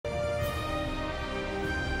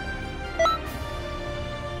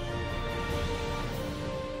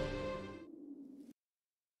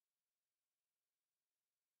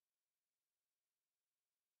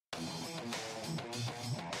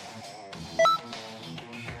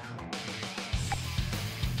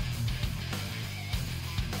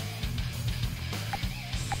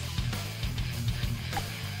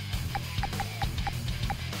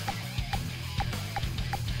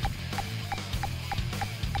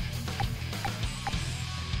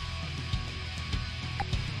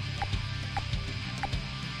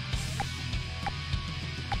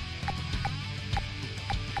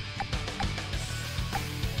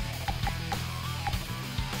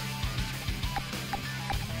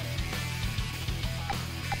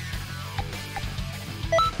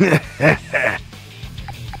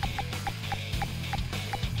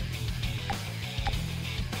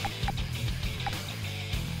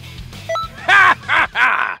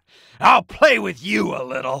I'll play with you a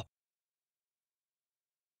little.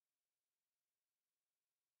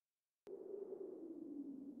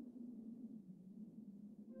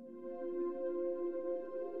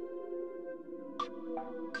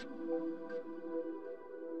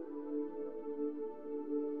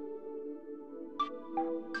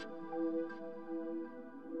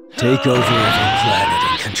 Take over every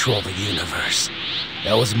planet and control the universe.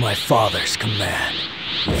 That was my father's command.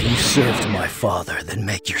 If you served my father, then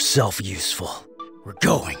make yourself useful. We're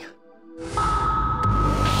going.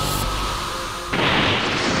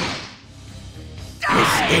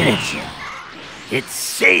 This energy.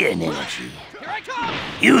 It's Saiyan energy.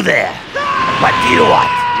 You there. What do you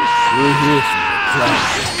want? We're here for your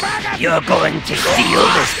planet. You're going to steal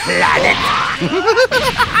this planet?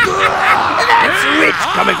 That's rich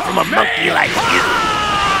coming from a monkey like you.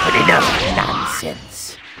 But enough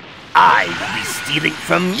nonsense. I will be stealing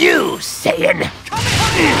from you, Saiyan.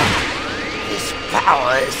 This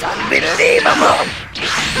power is unbelievable.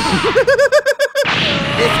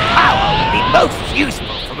 This power will be most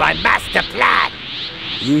useful for my master plan.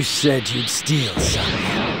 You said you'd steal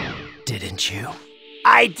something, didn't you?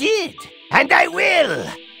 I did, and I will.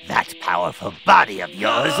 That powerful body of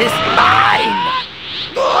yours is mine.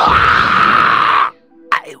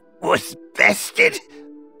 I was bested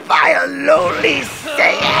by a lowly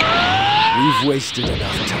Saiyan. We've wasted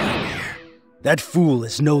enough time here. That fool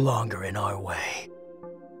is no longer in our way.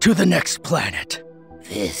 To the next planet.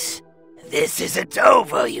 This isn't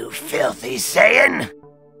over, you filthy Saiyan.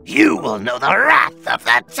 You will know the wrath of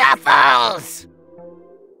the Tuffles.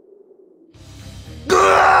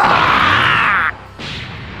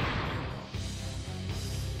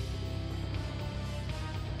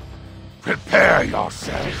 Prepare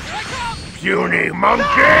yourself, puny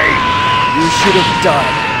monkey! You should have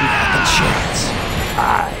died when you had the chance.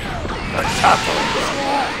 I, the Tuffles,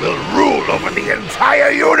 will rule over the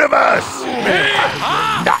entire universe!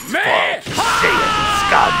 Not for Saiyan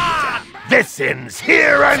scum! This ends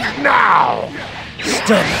here and now!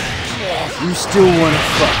 Stubborn. You still want to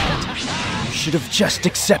fight. You should have just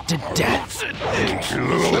accepted death. Curse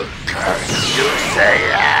you,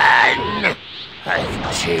 Saiyan!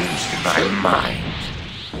 I've changed my mind.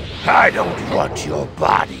 I don't want your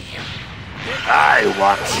body. I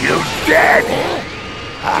want you dead!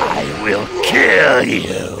 I will kill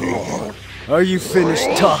you! Are you finished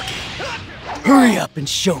talking? Hurry up and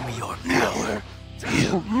show me your power.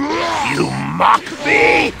 You mock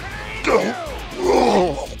me? Get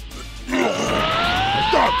lost!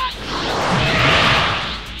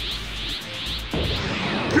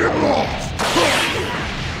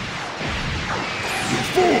 You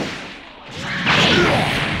fool!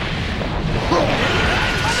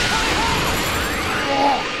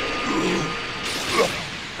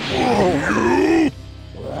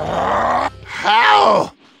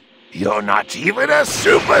 How? You're not even a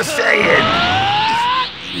Super Saiyan!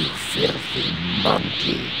 You filthy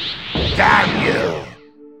monkey! Damn you!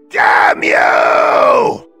 Damn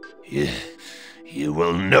you! You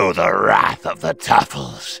will know the wrath of the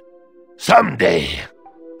Tuffles. Someday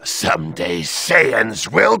Saiyans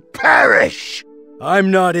will perish!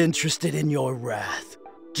 I'm not interested in your wrath.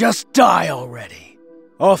 Just die already.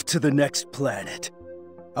 Off to the next planet.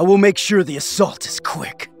 I will make sure the assault is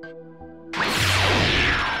quick.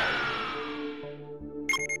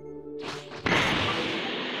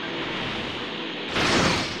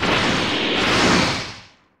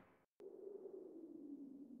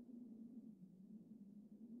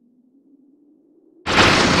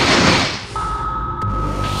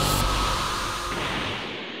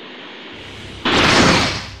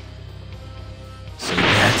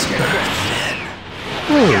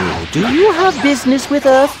 Oh, do you have business with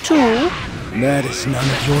Earth too? That is none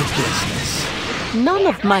of your business. None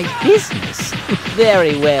of my business?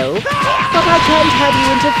 Very well. But I can't have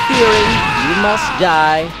you interfering. You must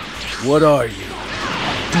die. What are you?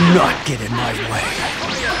 Do not get in my way.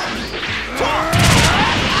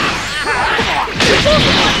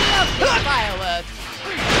 Fireworks.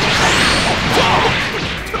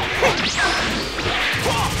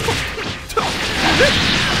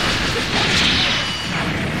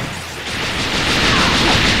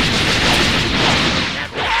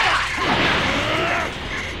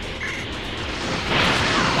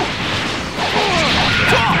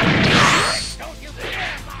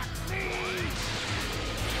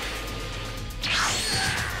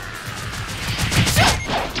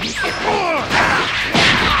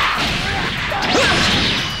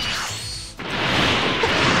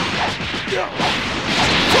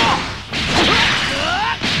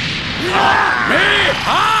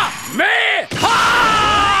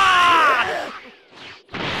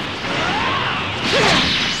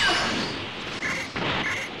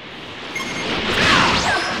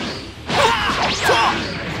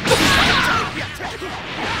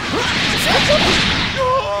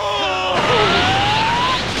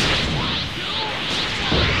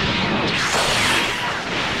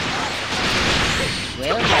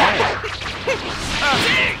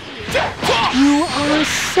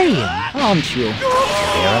 Saiyan, aren't you?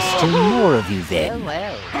 There are still more of you then.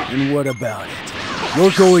 And what about it?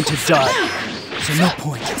 You're going to die here, so no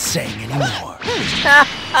point in saying anymore.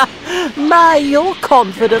 My, you're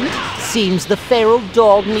confident. Seems the feral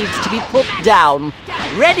dog needs to be put down.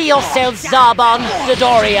 Ready yourselves, Zarbon,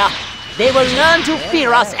 Dodoria. They will learn to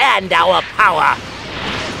fear us and our power.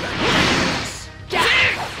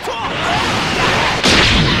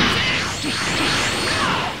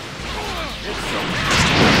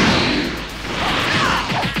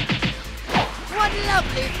 What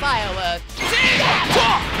lovely fireworks!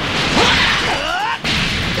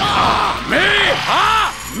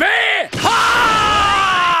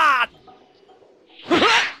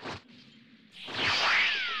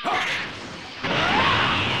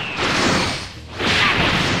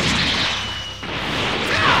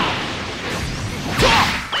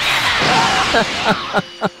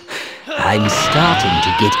 I'm starting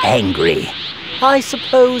to get angry. I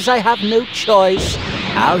suppose I have no choice.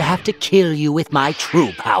 I'll have to kill you with my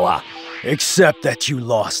true power. Except that you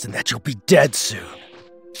lost and that you'll be dead soon.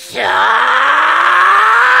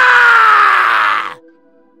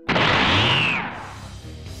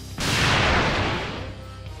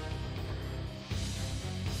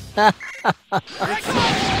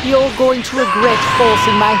 You're going to regret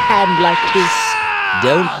forcing my hand like this.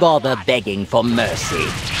 Don't bother begging for mercy.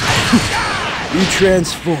 You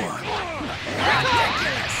transform.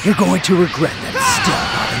 You're going to regret that it's still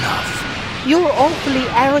not enough. You're awfully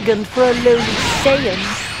arrogant for a lowly Saiyan.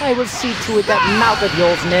 I will see to it that mouth of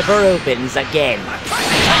yours never opens again.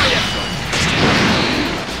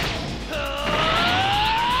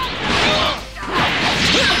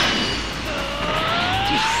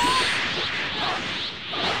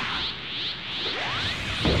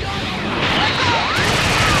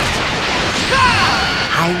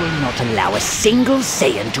 I will not allow a single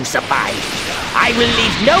Saiyan to survive. I will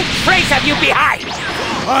leave no trace of you behind!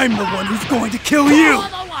 I'm the one who's going to kill you!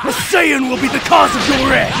 The Saiyan will be the cause of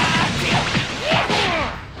your end!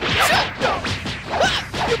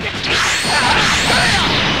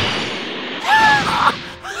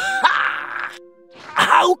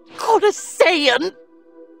 How could a Saiyan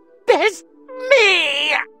best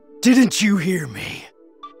me? Didn't you hear me?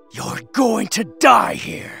 You're going to die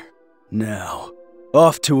here. Now,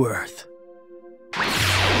 off to Earth.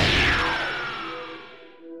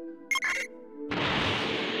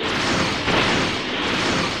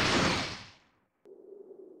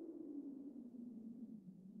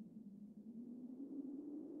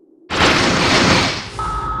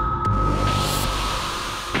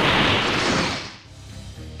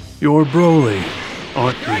 You're Broly,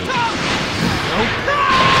 aren't you?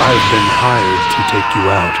 I've been hired to take you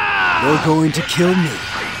out. You're going to kill me.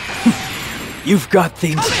 You've got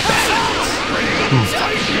things backwards.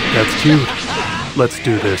 That's cute. Let's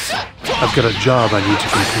do this. I've got a job I need to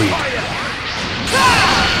complete.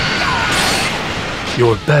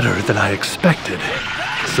 You're better than I expected.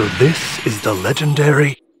 So this is the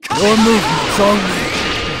legendary... Your movement's on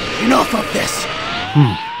me. Enough of this.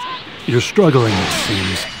 You're struggling, it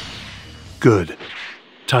seems. Good.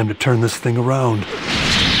 Time to turn this thing around.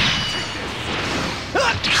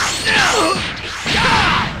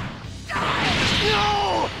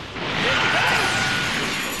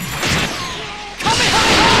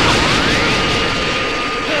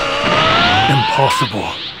 Impossible.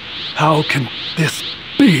 How can this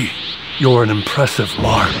be? You're an impressive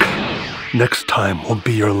mark. Next time won't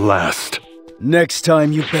be your last. Next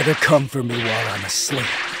time you better come for me while I'm asleep.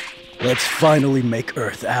 Let's finally make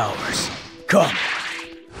Earth ours. Come.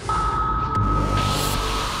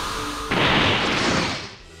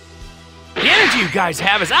 The energy you guys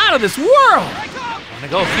have is out of this world! Wanna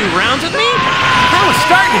go a few rounds with me? I was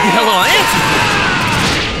starting to get a little antsy.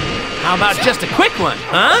 How about just a quick one,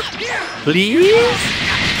 huh? Please?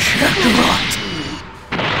 Kakarot!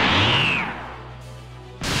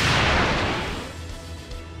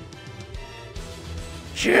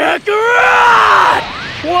 Kakarot!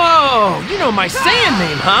 Whoa, you know my Saiyan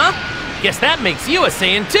name, huh? Guess that makes you a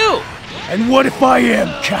Saiyan too. And what if I am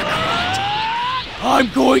Kakarot? I'm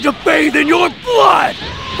going to bathe in your blood!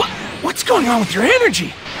 What's going on with your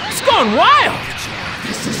energy? It's going wild!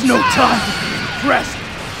 This is no time to be impressed!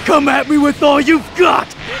 Come at me with all you've got!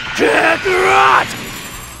 Kakarot!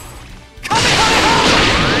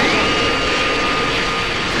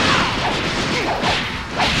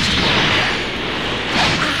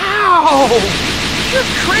 Ow! You're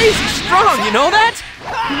crazy strong, you know that?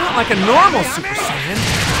 You're not like a normal Super Saiyan.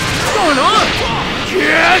 What's going on?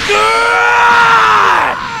 Kakarot!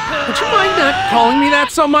 Would you mind not calling me that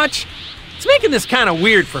so much? It's making this kind of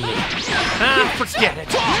weird for me. Forget it.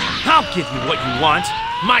 I'll give you what you want.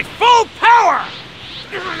 my full power!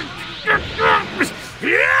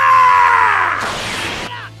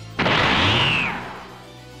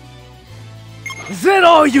 Is that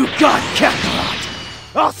all you got,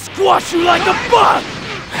 Kakarot? I'll squash you like a bug!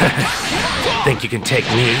 Think you can take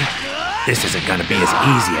me? This isn't gonna be as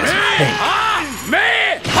easy as you think.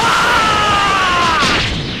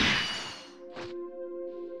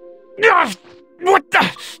 What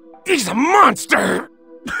the? He's a monster!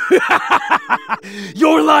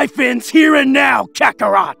 Your life ends here and now,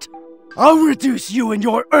 Kakarot! I'll reduce you and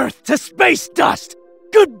your Earth to space dust!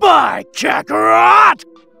 Goodbye, Kakarot!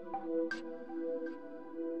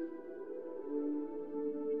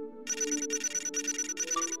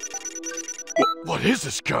 What is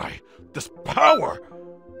this guy? This power?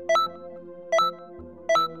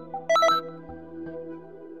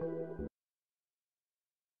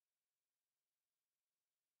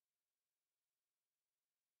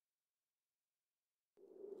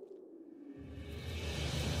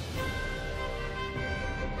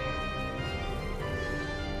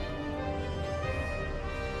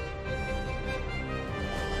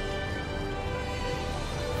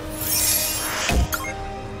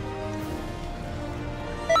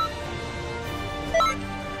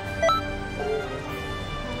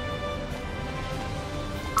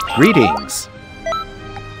 Greetings.